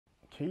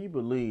Can you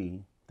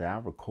believe that I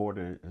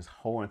recorded this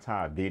whole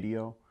entire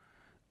video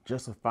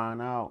just to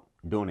find out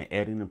during the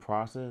editing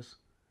process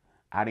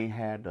I didn't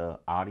have the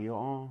audio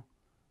on,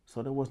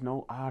 so there was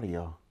no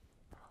audio.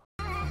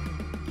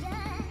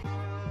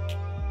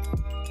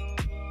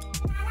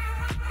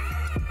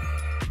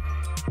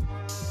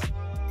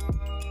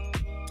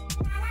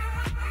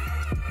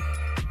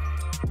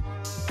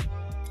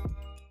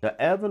 The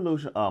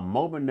evolution of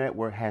mobile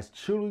network has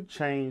truly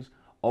changed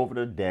over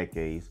the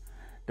decades.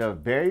 The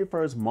very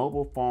first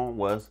mobile phone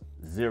was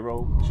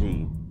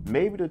 0G.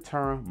 Maybe the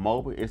term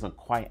mobile isn't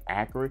quite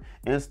accurate.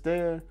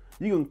 Instead,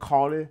 you can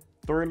call it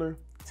thriller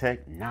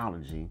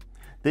technology.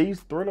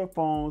 These thriller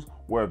phones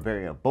were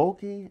very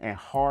bulky and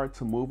hard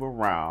to move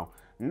around.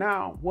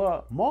 Now,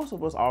 what most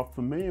of us are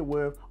familiar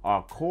with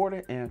are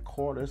corded and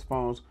cordless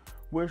phones,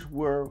 which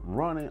were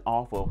running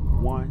off of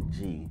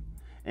 1G.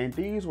 And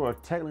these were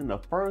technically the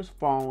first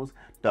phones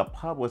the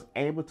public was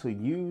able to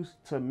use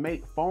to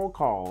make phone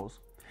calls.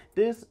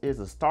 This is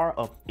the start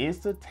of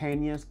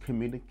instantaneous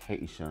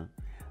communication.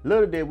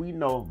 Little did we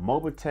know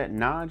mobile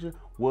technology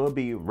will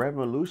be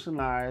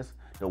revolutionize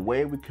the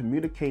way we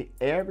communicate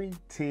every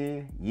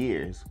 10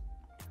 years.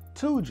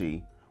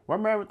 2G,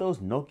 remember those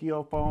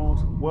Nokia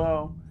phones?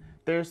 Well,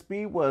 their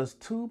speed was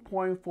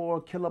 2.4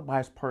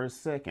 kilobytes per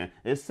second,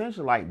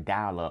 essentially like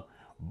dial-up.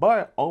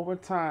 But over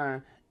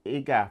time,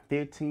 it got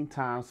 15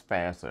 times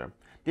faster.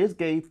 This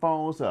gave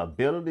phones the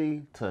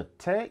ability to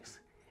text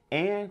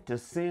and to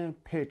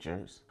send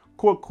pictures.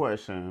 Quick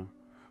question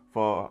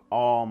for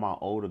all my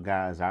older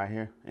guys out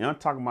here, and I'm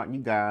talking about you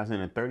guys in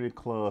the 30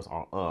 clubs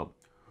or up.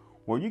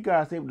 Were you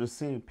guys able to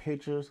send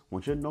pictures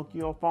with your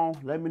Nokia phone?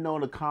 Let me know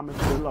in the comments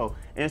below.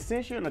 And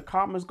since you're in the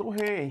comments, go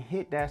ahead and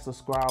hit that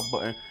subscribe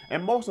button.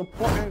 And most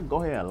important,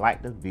 go ahead and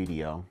like the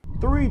video.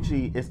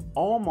 3G is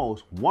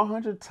almost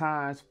 100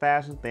 times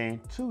faster than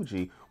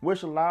 2G,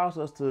 which allows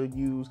us to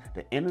use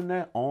the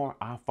internet on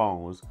our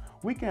phones.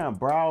 We can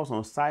browse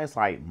on sites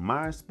like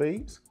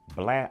MySpace,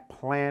 Black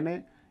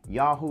Planet,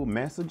 Yahoo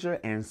Messenger,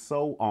 and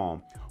so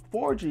on.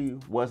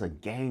 4G was a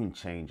game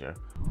changer.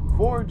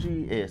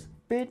 4G is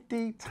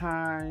 50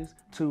 times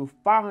to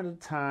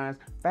 500 times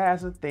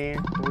faster than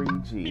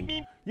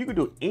 3G. You can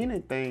do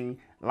anything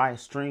like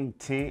stream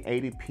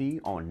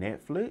 1080p on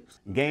Netflix,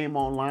 game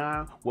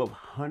online with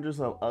hundreds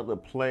of other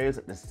players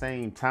at the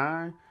same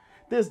time.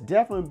 This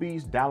definitely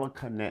beats dial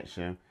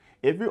connection.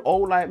 If you're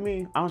old like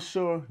me, I'm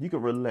sure you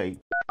can relate.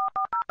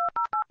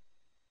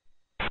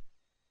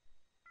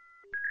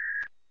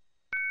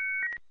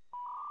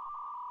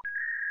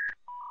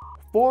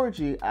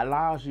 .4G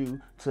allows you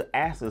to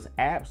access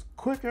apps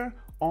quicker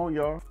on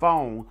your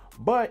phone,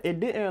 but it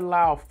didn't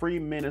allow free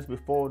minutes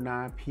before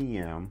 9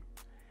 p.m.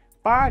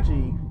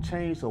 5G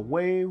changed the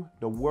way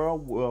the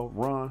world will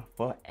run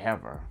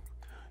forever.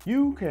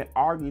 You can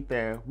argue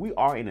that we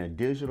are in a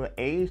digital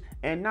age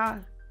and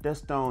not the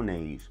Stone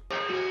Age.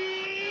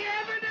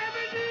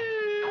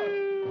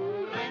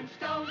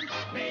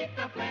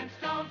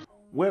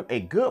 With a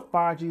good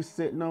 5G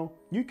signal,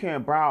 you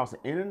can browse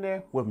the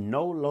internet with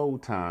no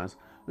load times.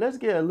 Let's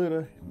get a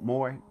little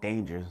more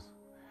dangerous.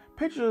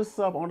 Picture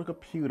yourself on a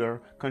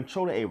computer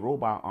controlling a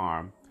robot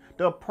arm.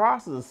 The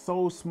process is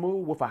so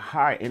smooth with a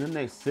high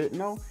internet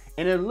signal,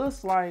 and it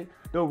looks like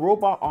the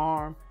robot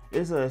arm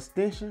is an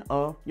extension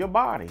of your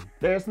body.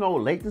 There's no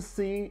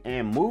latency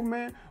and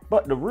movement,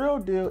 but the real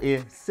deal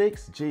is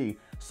 6G.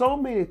 So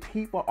many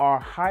people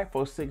are hyped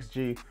for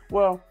 6G.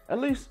 Well, at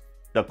least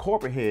the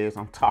corporate heads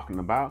I'm talking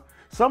about.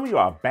 Some of you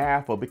are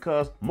baffled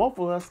because most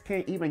of us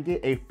can't even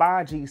get a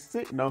 5G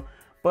signal.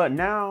 But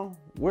now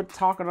we're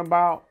talking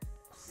about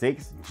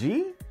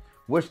 6G,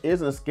 which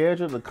isn't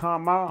scheduled to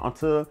come out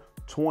until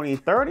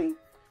 2030.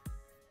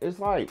 It's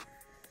like,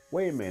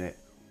 wait a minute,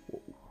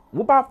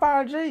 what about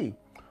 5G?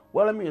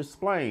 Well, let me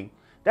explain.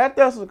 That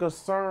doesn't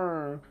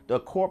concern the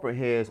corporate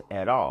heads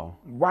at all.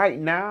 Right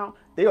now,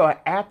 they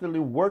are actively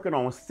working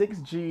on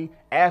 6G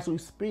as we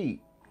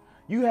speak.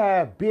 You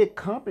have big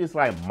companies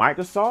like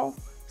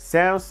Microsoft,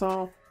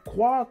 Samsung,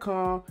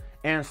 Qualcomm,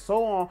 and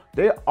so on.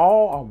 They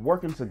all are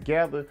working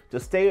together to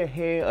stay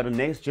ahead of the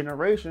next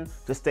generation,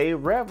 to stay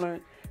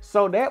relevant,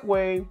 so that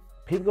way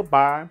people can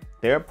buy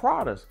their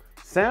products.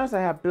 Samsung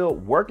have built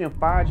working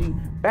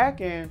 5G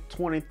back in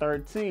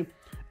 2013,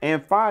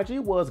 and 5G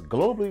was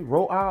globally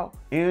rolled out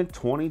in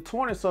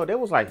 2020. So there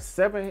was like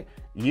 7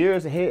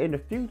 years ahead in the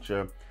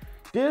future.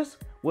 This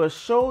will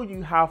show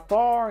you how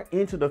far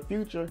into the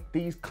future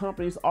these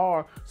companies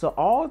are. So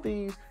all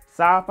these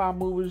sci-fi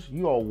movies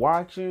you are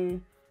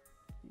watching,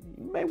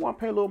 you may want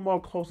to pay a little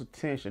more close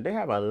attention. They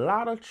have a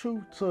lot of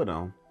truth to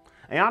them.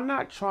 And I'm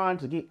not trying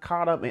to get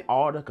caught up in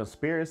all the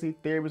conspiracy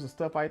theories and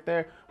stuff like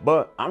that,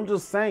 but I'm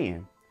just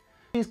saying,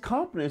 these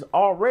companies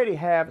already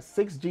have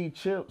 6G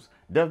chips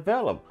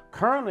developed.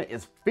 Currently,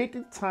 it's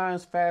 50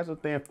 times faster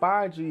than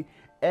 5G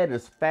at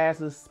its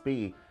fastest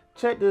speed.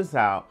 Check this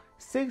out.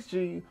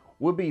 6G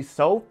will be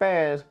so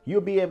fast,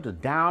 you'll be able to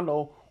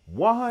download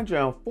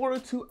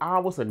 142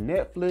 hours of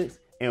Netflix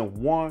in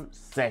 1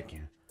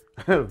 second.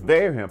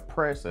 Very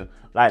impressive,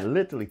 like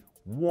literally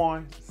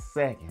 1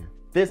 second.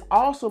 This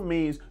also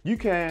means you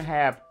can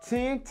have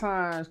 10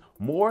 times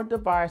more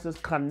devices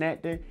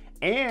connected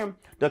and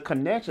the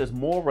connection is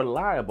more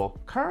reliable.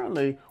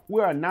 Currently,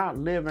 we are not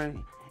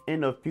living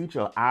in the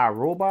future of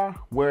iRobot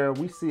where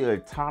we see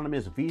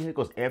autonomous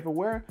vehicles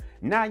everywhere.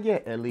 Not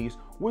yet, at least,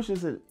 which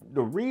is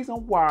the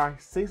reason why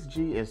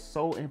 6G is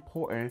so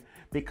important,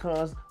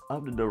 because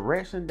of the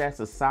direction that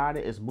society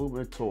is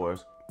moving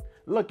towards.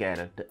 Look at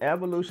it, the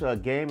evolution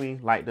of gaming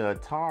like the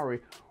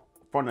Atari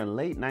from the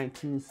late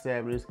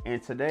 1970s,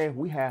 and today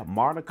we have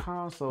modern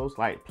consoles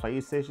like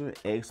PlayStation,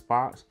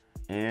 Xbox,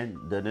 and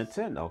the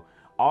Nintendo,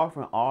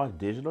 offering all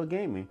digital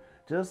gaming,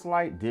 just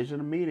like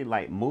digital media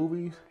like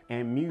movies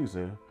and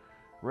music.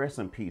 Rest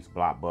in peace,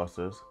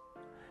 blockbusters.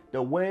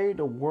 The way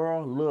the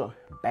world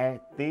looked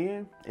back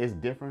then is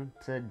different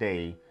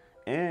today,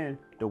 and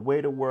the way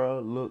the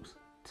world looks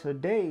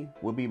today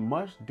will be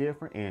much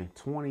different in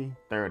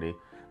 2030.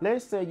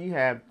 Let's say you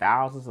have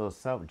thousands of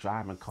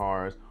self-driving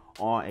cars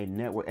on a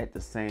network at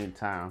the same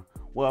time.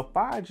 Well,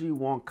 5G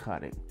won't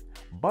cut it,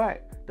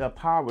 but the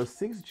power of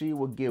 6G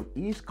will give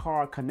each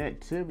car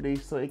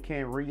connectivity so it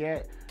can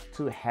react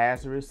to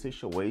hazardous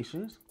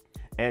situations,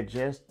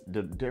 adjust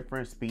the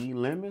different speed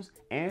limits,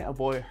 and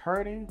avoid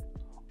hurting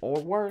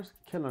or worse,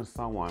 killing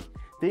someone.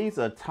 These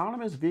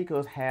autonomous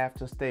vehicles have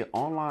to stay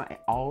online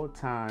at all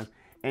times,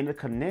 and the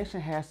connection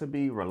has to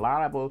be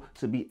reliable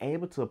to be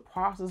able to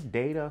process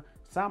data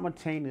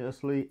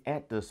simultaneously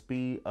at the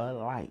speed of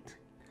light.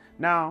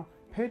 Now,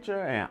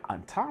 picture an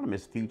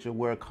autonomous future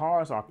where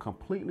cars are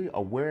completely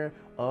aware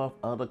of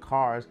other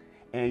cars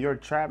and you're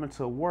traveling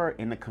to work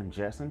in the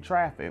congested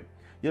traffic.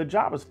 Your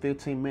job is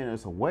 15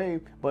 minutes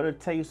away, but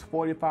it takes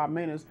 45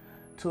 minutes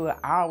to an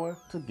hour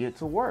to get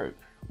to work.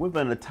 With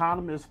an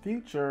autonomous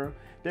future,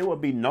 there will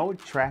be no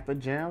traffic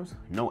jams,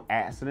 no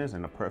accidents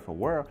in the perfect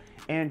world,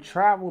 and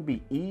travel will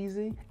be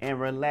easy and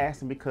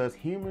relaxing because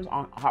humans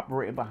aren't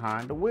operating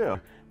behind the wheel.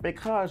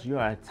 Because your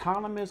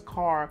autonomous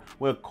car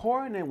will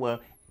coordinate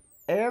with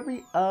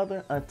every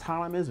other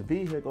autonomous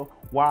vehicle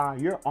while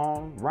you're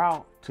en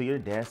route to your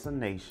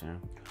destination.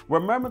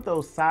 Remember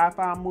those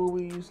sci-fi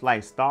movies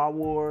like Star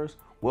Wars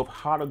with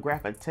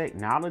holographic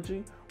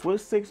technology?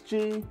 With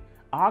 6G,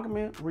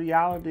 augmented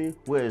reality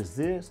will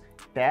exist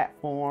that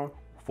form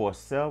for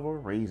several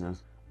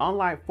reasons.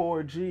 Unlike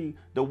 4G,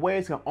 the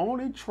waves can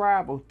only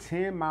travel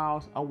 10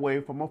 miles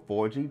away from a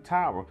 4G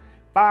tower.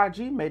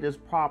 5G made this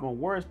problem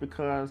worse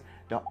because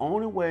the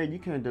only way you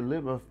can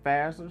deliver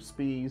faster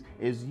speeds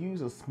is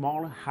using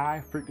smaller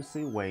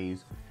high-frequency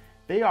waves.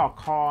 They are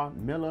called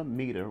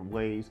millimeter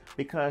waves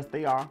because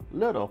they are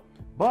little,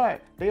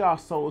 but they are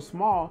so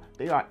small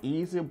they are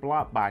easily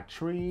blocked by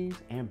trees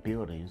and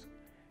buildings.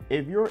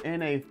 If you're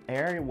in an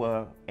area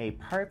with a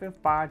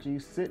perfect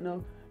 5G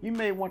signal, you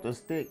may want to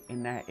stick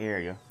in that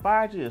area.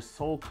 5G is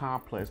so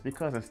complex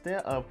because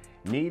instead of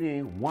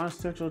needing one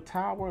central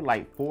tower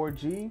like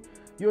 4G,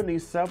 you'll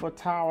need several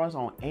towers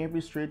on every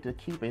street to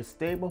keep a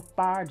stable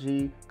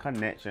 5G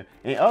connection.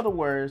 In other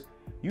words,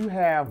 you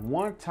have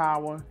one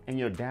tower in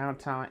your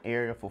downtown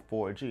area for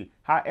 4G.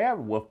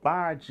 However, with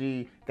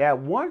 5G, that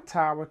one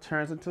tower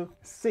turns into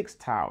 6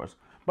 towers.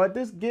 But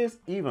this gets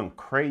even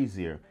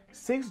crazier.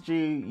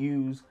 6G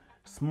use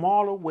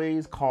smaller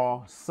waves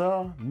called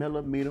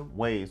sub-millimeter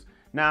waves.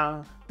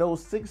 Now,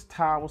 those 6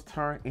 towers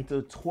turn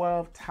into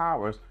 12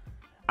 towers.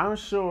 I'm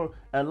sure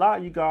a lot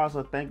of you guys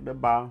are thinking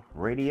about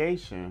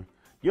radiation.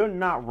 You're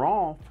not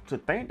wrong to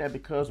think that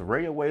because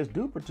radio waves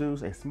do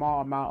produce a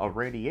small amount of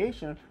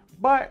radiation,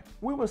 but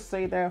we will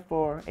say that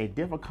for a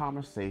different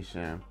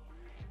conversation.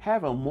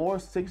 Having more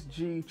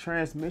 6G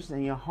transmission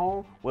in your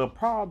home will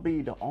probably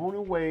be the only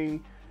way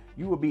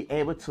you will be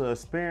able to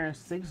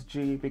experience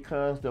 6G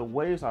because the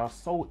waves are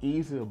so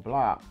easy to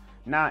block.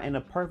 Now, in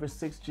a perfect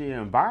 6G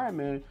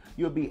environment,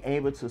 you'll be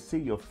able to see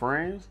your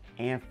friends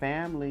and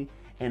family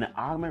in an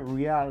augmented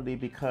reality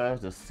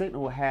because the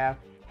signal will have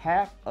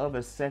half of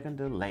a second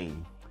delay.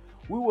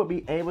 We will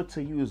be able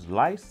to use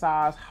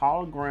life-size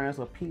holograms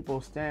of people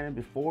standing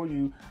before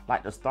you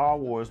like the Star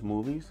Wars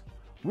movies.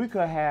 We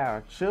could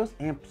have chips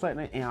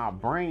implanted in our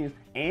brains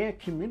and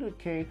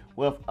communicate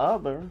with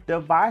other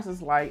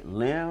devices like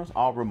limbs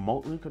or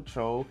remotely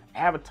controlled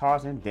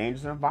avatars in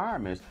dangerous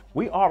environments.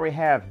 We already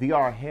have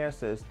VR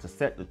headsets to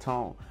set the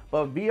tone,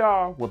 but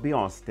VR will be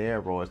on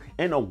steroids.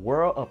 In a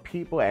world of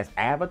people as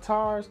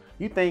avatars,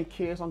 you think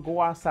kids don't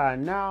go outside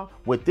now?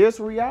 With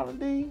this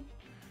reality,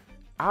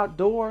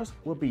 outdoors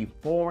will be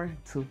foreign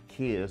to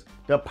kids.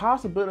 The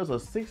possibilities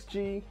of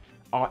 6G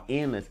are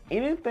endless.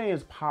 Anything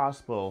is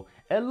possible.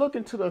 And look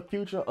into the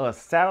future of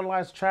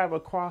satellites travel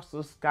across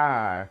the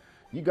sky.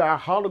 You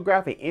got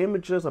holographic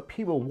images of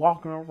people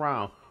walking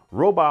around,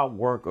 robot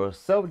workers,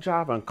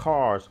 self-driving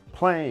cars,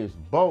 planes,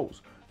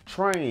 boats,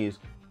 trains,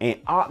 and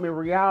augmented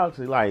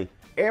reality. Like,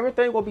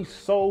 everything will be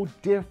so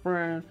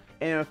different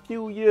in a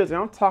few years. And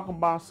I'm talking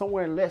about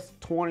somewhere less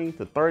 20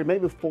 to 30,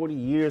 maybe 40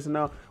 years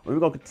now, when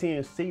we're gonna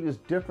continue to see these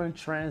different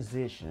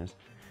transitions.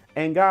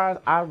 And guys,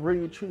 I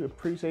really truly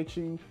appreciate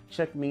you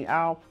checking me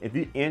out. If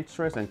you're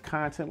interested in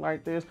content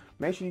like this,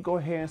 make sure you go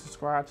ahead and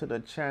subscribe to the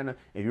channel.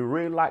 If you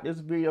really like this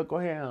video, go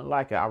ahead and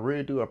like it. I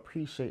really do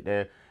appreciate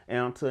that.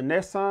 And until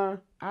next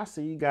time, I'll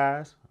see you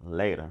guys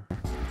later.